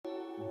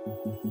Hey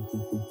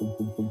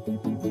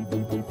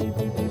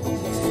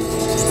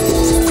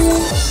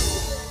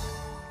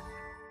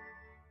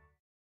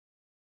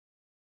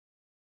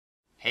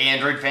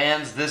Android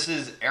fans, this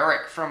is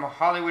Eric from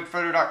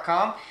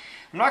hollywoodfrodo.com.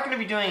 I'm not going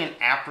to be doing an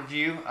app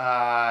review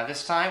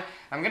this time.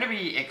 I'm going to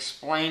be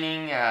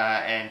explaining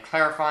and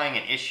clarifying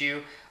an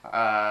issue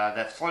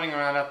that's floating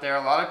around out there.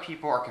 A lot of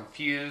people are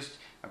confused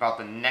about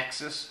the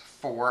Nexus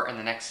 4 and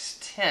the Nexus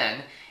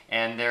 10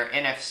 and their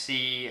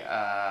NFC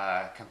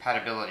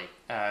compatibility,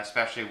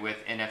 especially with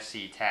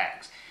NFC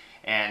tags.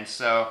 And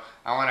so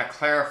I want to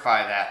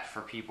clarify that for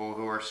people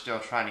who are still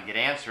trying to get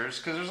answers,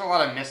 because there's a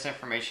lot of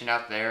misinformation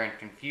out there and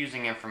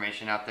confusing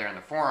information out there in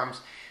the forums.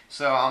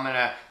 So I'm going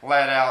to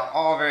let it out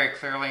all very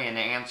clearly and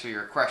answer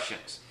your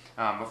questions.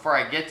 Before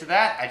I get to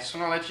that, I just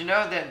want to let you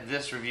know that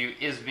this review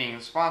is being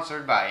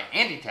sponsored by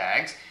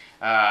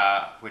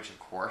NTAG203, which of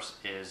course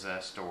is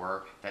a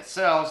store that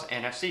sells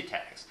NFC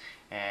tags.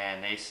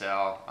 And they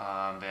sell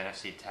the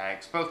NFC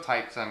tags, both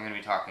types I'm going to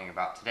be talking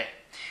about today.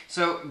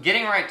 So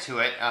getting right to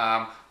it,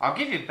 I'll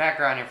give you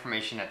background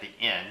information at the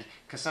end,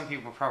 because some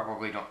people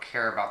probably don't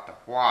care about the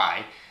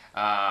why,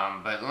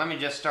 but let me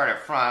just start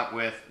up front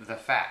with the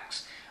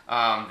facts.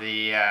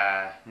 The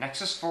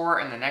Nexus 4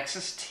 and the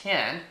Nexus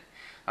 10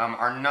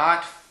 are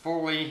not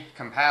fully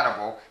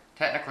compatible,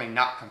 technically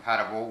not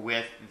compatible,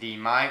 with the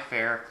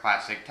Mifare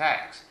Classic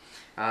tags.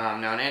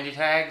 Now in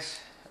NTAGs,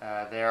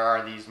 there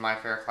are these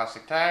Mifare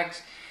Classic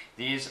tags.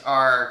 These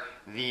are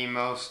the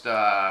most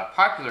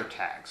popular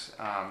tags.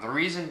 The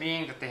reason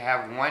being that they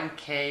have 1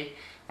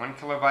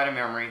 kilobyte of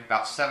memory,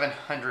 about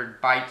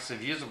 700 bytes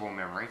of usable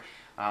memory,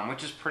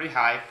 which is pretty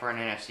high for an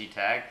NFC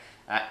tag,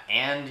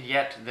 and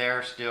yet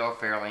they're still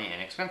fairly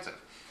inexpensive.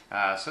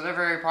 So they're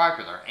very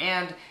popular.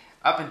 And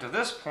up until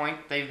this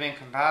point, they've been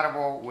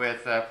compatible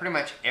with pretty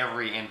much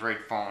every Android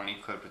phone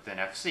equipped with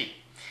NFC.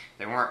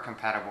 They weren't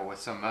compatible with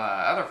some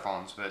other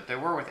phones, but they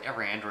were with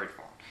every Android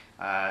phone.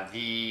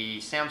 The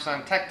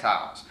Samsung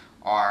Tactiles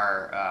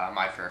are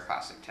Mifare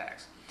Classic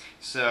tags.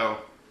 So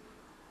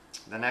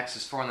the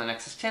Nexus 4 and the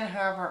Nexus 10,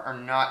 however, are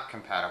not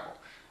compatible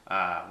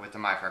with the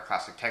Mifare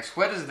Classic tags.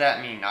 What does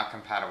that mean, not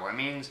compatible? It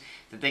means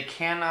that they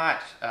cannot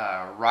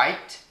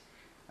write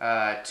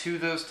to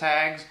those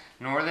tags,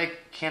 nor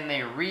can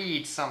they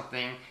read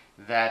something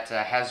that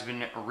has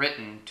been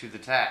written to the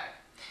tag.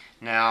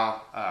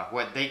 Now,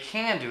 what they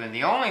can do, and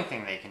the only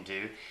thing they can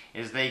do,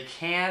 is they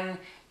can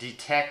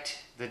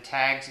detect the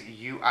tag's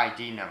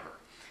UID number.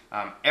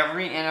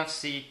 Every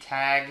NFC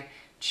tag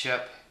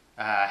chip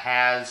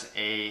has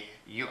a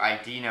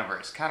UID number.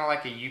 It's kind of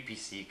like a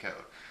UPC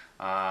code,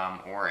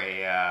 or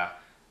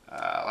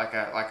like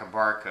a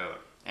barcode.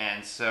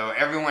 And so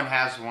everyone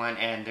has one,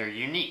 and they're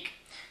unique.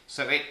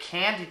 So it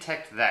can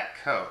detect that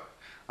code.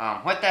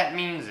 What that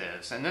means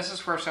is, and this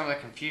is where some of the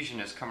confusion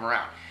has come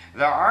around,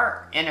 there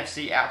are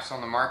NFC apps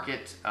on the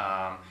market,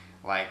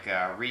 like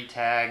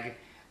ReTag,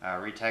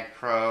 ReTag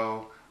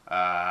Pro,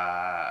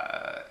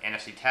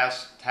 NFC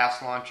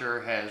Task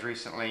Launcher has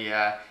recently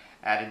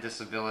added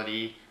this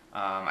ability.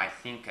 I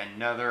think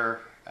another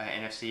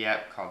NFC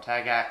app called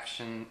Tag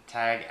Actions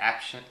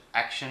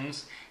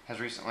has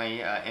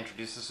recently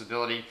introduced this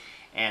ability.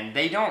 And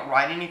they don't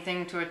write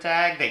anything to a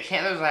tag.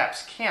 Those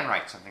apps can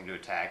write something to a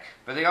tag,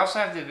 but they also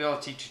have the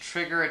ability to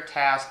trigger a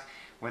task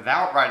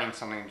without writing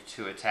something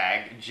to a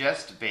tag,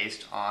 just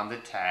based on the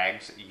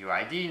tag's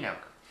UID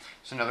number.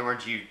 So in other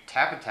words, you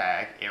tap a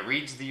tag, it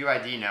reads the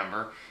UID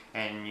number,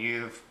 and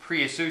you've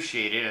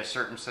pre-associated a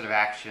certain set of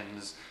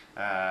actions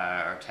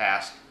or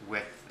tasks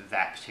with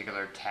that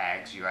particular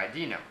tag's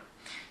UID number.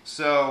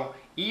 So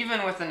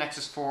even with the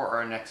Nexus 4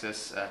 or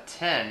Nexus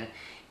 10,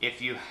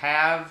 if you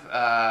have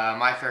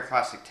Mifare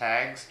Classic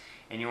tags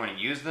and you want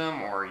to use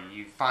them, or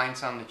you find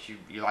some that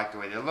you like the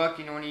way they look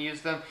and you want to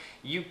use them,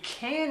 you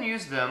can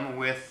use them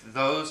with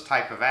those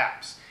type of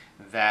apps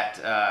that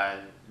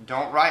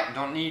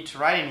don't need to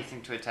write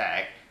anything to a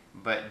tag,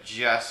 but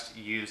just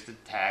use the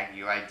tag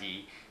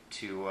UID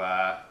to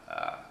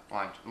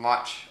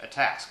launch a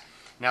task.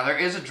 Now there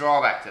is a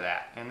drawback to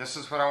that, and this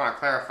is what I want to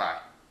clarify.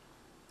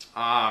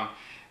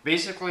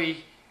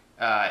 Basically,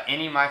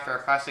 any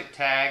Mifare Classic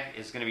tag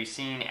is going to be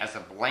seen as a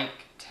blank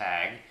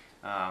tag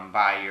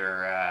by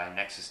your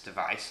Nexus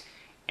device,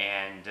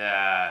 and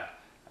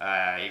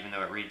even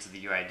though it reads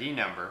the UID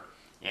number,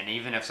 and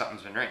even if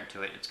something's been written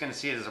to it, it's going to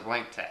see it as a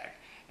blank tag.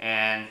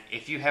 And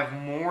if you have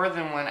more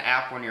than one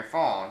app on your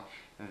phone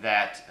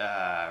that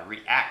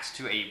reacts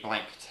to a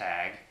blank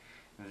tag,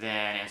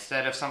 then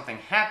instead of something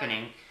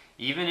happening,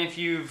 even if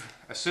you've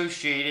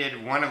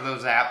associated one of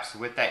those apps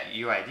with that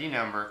UID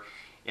number,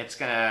 it's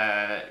going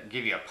to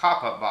give you a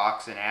pop-up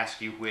box and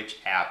ask you which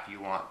app you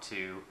want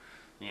to,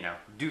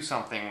 do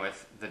something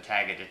with the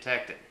tag it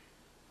detected,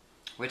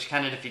 which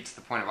kind of defeats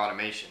the point of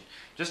automation.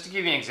 Just to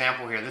give you an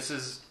example here, this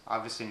is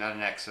obviously not a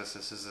Nexus,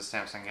 this is a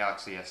Samsung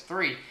Galaxy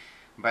S3,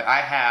 but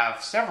I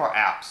have several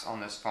apps on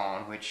this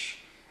phone which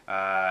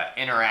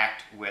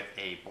interact with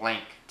a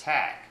blank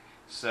tag.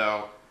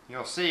 So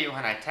you'll see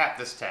when I tap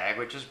this tag,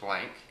 which is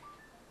blank,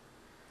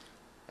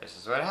 this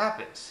is what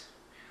happens.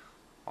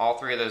 All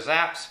three of those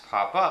apps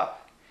pop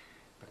up,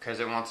 because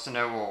it wants to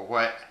know, well,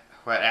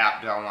 what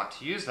app do I want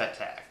to use that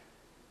tag.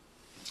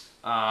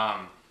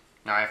 Now,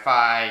 if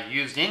I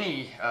used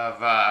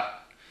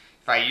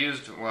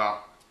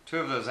well, two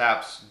of those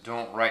apps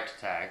don't write to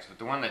tags, but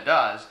the one that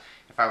does,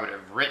 if I would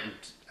have written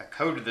a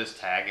code to this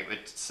tag, it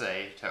would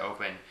say to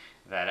open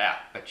that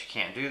app. But you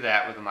can't do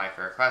that with the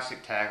Mifare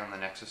Classic tag on the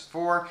Nexus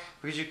 4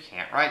 because you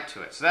can't write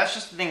to it. So that's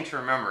just the thing to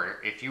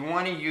remember. If you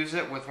want to use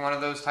it with one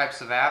of those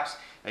types of apps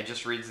that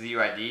just reads the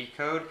UID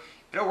code,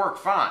 it'll work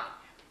fine.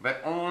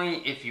 But only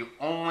if you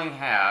only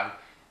have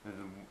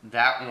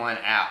that one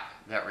app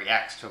that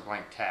reacts to a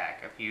blank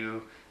tag. If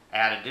you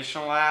add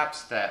additional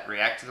apps that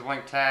react to the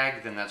blank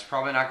tag, then that's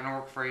probably not going to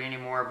work for you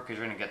anymore because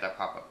you're going to get that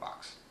pop-up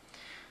box.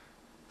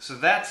 So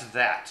that's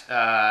that.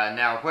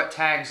 Now, what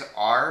tags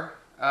are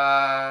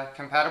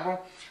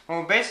compatible?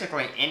 Well,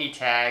 basically any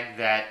tag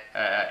that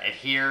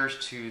adheres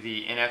to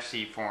the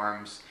NFC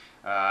forum's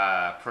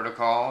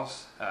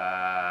protocols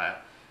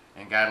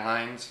and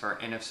guidelines for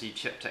NFC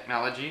chip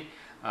technology.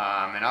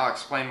 And I'll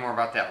explain more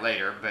about that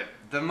later, but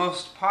the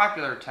most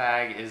popular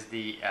tag is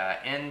the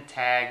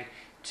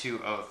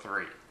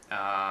NTAG203.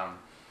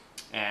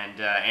 And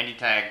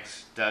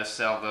NTAGs does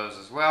sell those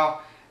as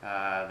well.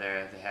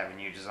 They have a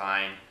new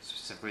design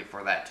specifically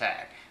for that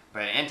tag.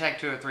 But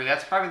NTAG203,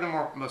 that's probably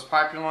the most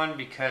popular one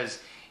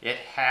because it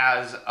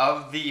has,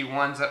 of the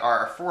ones that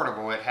are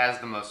affordable, it has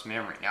the most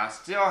memory. Now, it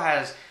still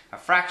has a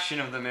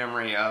fraction of the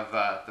memory of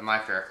the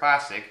Mifare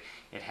Classic.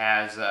 It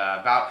has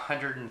about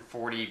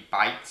 140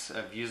 bytes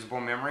of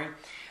usable memory.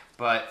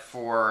 But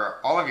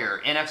for all of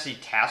your NFC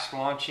task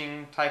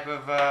launching type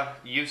of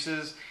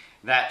uses,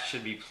 that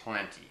should be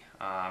plenty.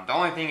 The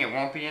only thing it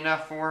won't be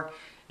enough for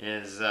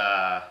is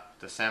the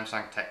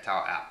Samsung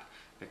Tactile app.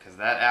 Because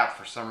that app,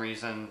 for some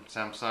reason,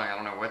 Samsung, I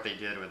don't know what they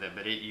did with it,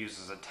 but it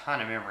uses a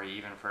ton of memory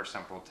even for a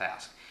simple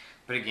task.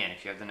 But again,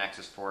 if you have the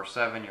Nexus 4 or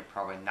 7, you're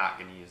probably not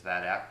going to use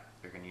that app.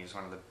 You're going to use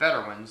one of the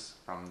better ones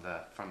from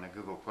the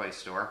Google Play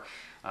Store,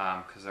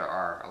 because there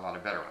are a lot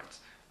of better ones.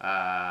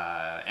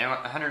 And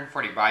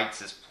 140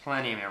 bytes is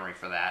plenty of memory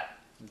for that.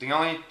 The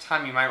only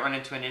time you might run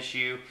into an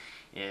issue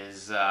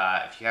is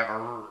if you have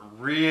a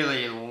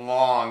really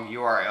long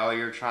URL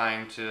you're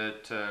trying to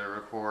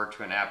record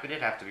to an app.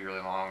 It'd have to be really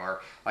long,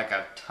 or like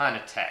a ton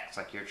of text,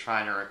 like you're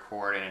trying to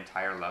record an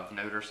entire love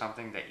note or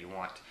something that you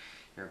want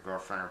your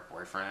girlfriend or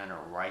boyfriend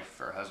or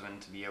wife or husband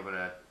to be able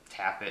to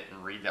tap it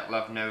and read that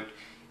love note.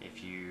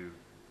 If you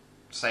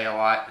say a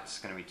lot, it's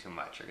going to be too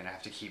much. You're going to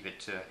have to keep it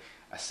to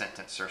a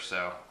sentence or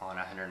so on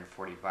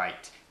 140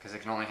 bytes because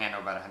it can only handle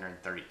about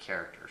 130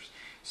 characters.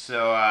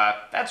 So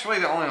that's really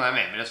the only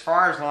limit. But as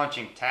far as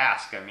launching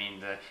tasks, I mean,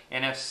 the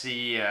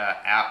NFC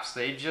apps,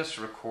 they just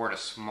record a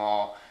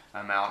small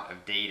amount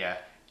of data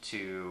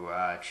to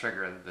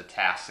trigger the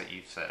tasks that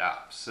you've set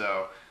up.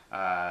 So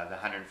the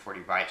 140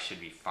 bytes should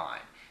be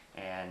fine.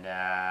 And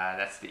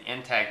that's the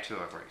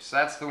NTAG203. So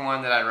that's the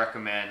one that I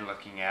recommend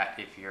looking at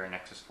if you're a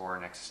Nexus 4 or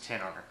Nexus 10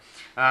 owner.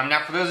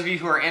 Now, for those of you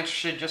who are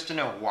interested just to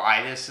know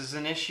why this is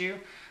an issue,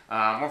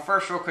 well,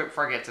 first, real quick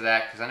before I get to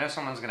that, because I know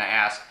someone's going to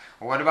ask,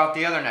 well, what about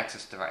the other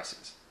Nexus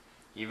devices?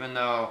 Even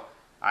though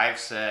I've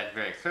said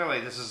very clearly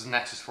this is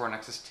Nexus 4,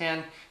 Nexus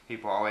 10,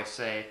 people always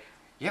say,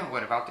 yeah,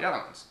 what about the other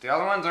ones? The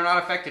other ones are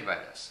not affected by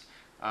this.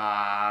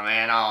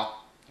 And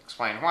I'll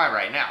explain why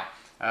right now.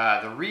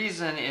 The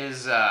reason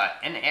is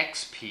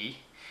NXP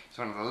is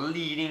one of the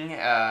leading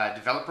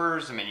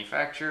developers and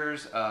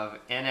manufacturers of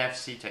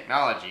NFC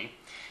technology,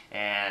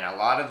 and a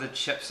lot of the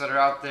chips that are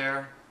out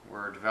there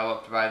were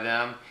developed by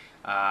them,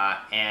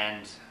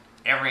 and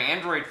every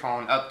Android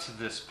phone up to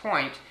this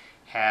point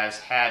has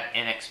had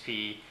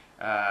NXP,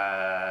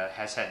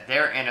 has had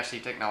their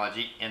NFC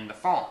technology in the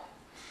phone.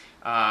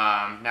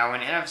 Now,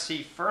 when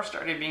NFC first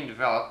started being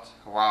developed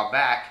a while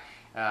back,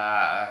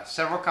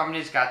 several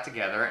companies got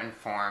together and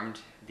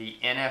formed the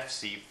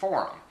NFC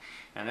Forum.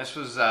 And this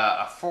was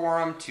a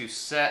forum to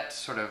set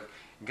sort of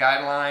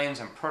guidelines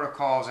and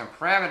protocols and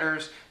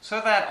parameters so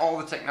that all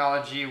the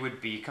technology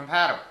would be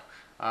compatible.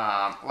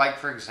 Like,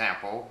 for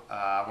example,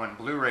 when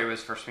Blu-ray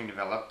was first being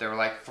developed, there were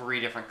like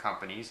 3 different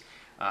companies.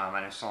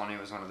 I know Sony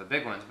was one of the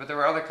big ones, but there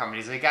were other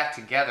companies. They got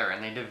together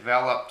and they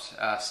developed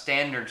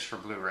standards for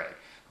Blu-ray.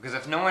 Because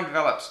if no one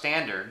developed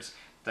standards,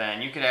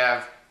 then you could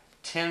have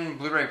 10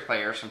 Blu-ray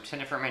players from 10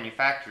 different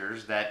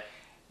manufacturers that,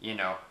 you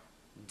know,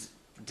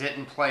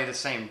 didn't play the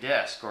same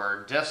disc,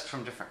 or discs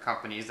from different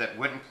companies that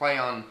wouldn't play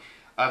on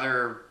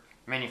other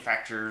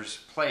manufacturers'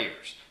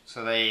 players.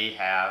 So they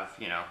have,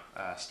 you know,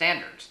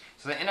 standards.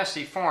 So the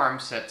NFC Forum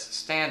sets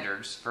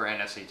standards for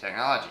NFC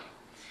technology.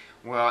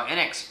 Well,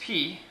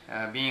 NXP,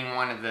 being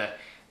one of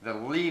the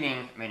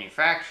leading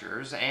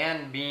manufacturers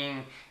and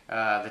being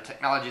the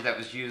technology that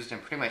was used in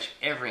pretty much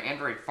every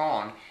Android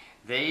phone,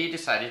 they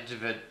decided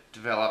to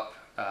develop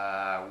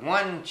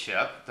one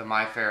chip, the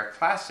Mifare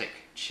Classic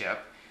chip,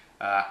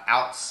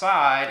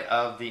 outside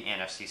of the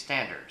NFC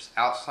standards,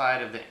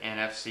 outside of the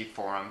NFC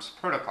Forum's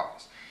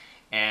protocols.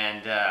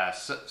 And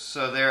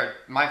so their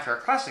Mifare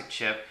Classic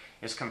chip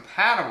is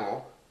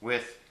compatible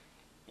with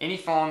any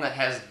phone that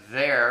has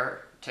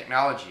their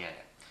technology in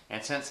it.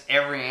 And since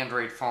every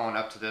Android phone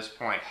up to this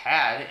point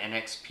had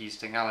NXP's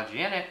technology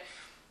in it,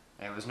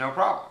 it was no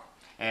problem.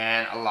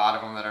 And a lot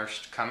of them that are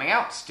coming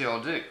out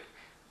still do.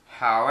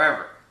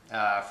 However,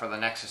 for the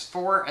Nexus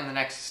 4 and the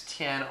Nexus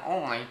 10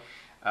 only,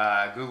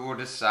 Google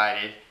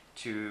decided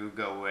to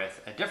go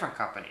with a different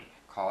company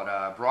called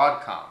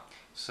Broadcom.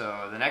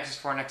 So the Nexus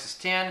 4 and Nexus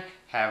 10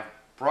 have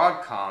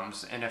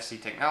Broadcom's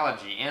NFC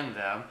technology in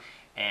them,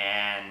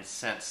 and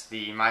since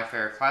the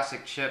Mifare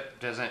Classic chip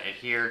doesn't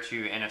adhere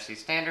to NFC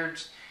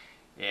standards,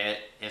 it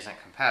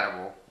isn't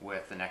compatible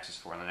with the Nexus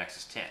 4 and the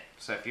Nexus 10.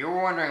 So if you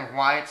were wondering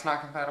why it's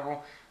not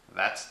compatible,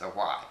 that's the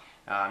why.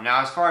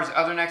 Now, as far as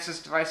other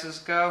Nexus devices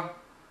go,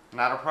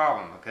 not a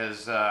problem,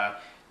 because the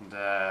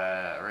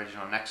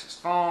original Nexus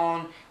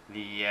phone,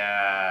 the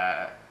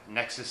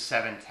Nexus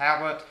 7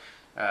 tablet,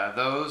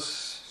 those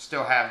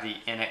still have the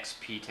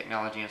NXP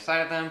technology inside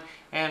of them,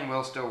 and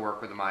will still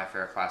work with the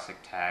Mifare Classic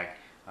tag,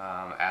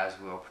 as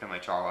will pretty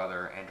much all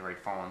other Android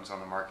phones on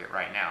the market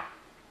right now.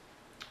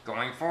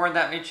 Going forward,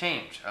 that may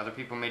change. Other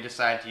people may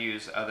decide to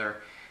use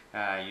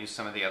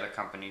some of the other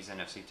companies'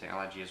 NFC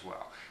technology as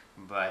well.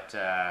 But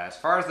as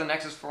far as the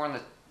Nexus 4 and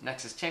the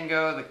Nexus 10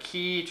 go, the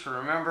key to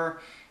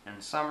remember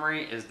in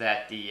summary is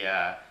that the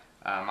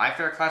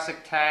Mifare Classic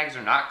tags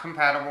are not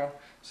compatible,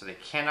 so they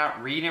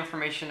cannot read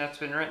information that's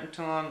been written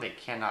to them. They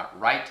cannot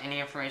write any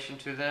information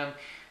to them.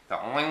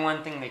 The only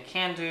one thing they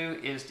can do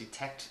is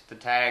detect the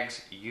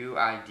tag's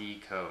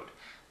UID code,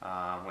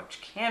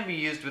 which can be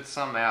used with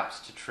some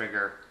apps to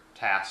trigger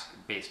tasks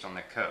based on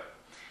the code.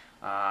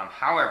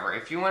 However,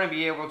 if you want to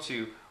be able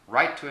to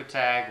write to a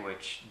tag,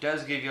 which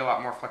does give you a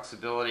lot more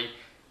flexibility,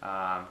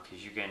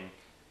 because you can,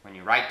 when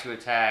you write to a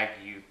tag,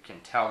 you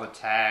can tell the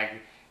tag,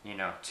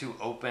 to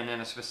open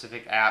in a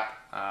specific app,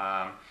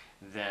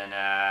 then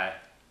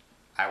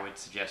I would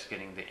suggest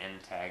getting the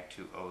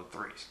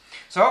NTAG203s.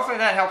 So hopefully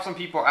that helps some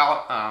people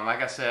out.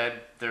 Like I said,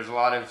 there's a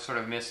lot of sort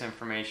of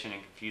misinformation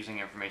and confusing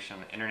information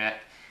on the internet.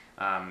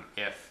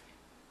 If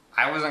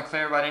I wasn't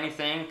clear about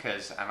anything,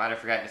 because I might have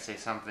forgotten to say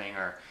something,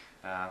 or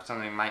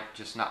something might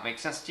just not make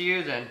sense to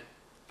you, then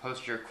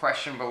post your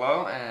question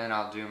below and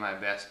I'll do my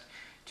best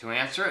to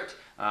answer it.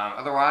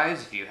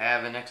 Otherwise, if you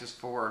have a Nexus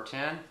 4 or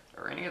 10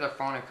 or any other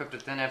phone equipped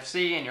with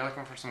NFC and you're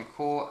looking for some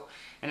cool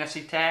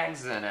NFC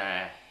tags, then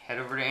head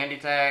over to Andy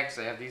Tags.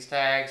 They have these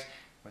tags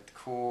with the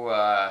cool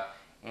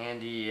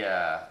Andy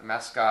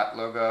mascot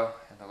logo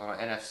and the little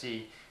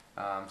NFC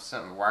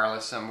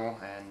wireless symbol,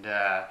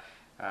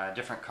 and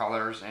different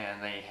colors,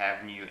 and they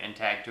have new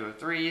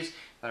NTAG203s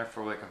that are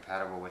fully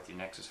compatible with your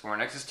Nexus 4 and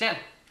Nexus 10.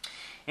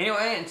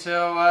 Anyway,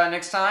 until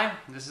next time,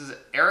 this is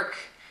Eric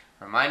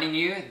reminding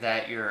you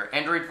that your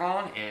Android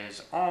phone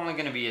is only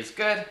going to be as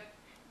good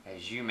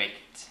as you make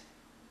it.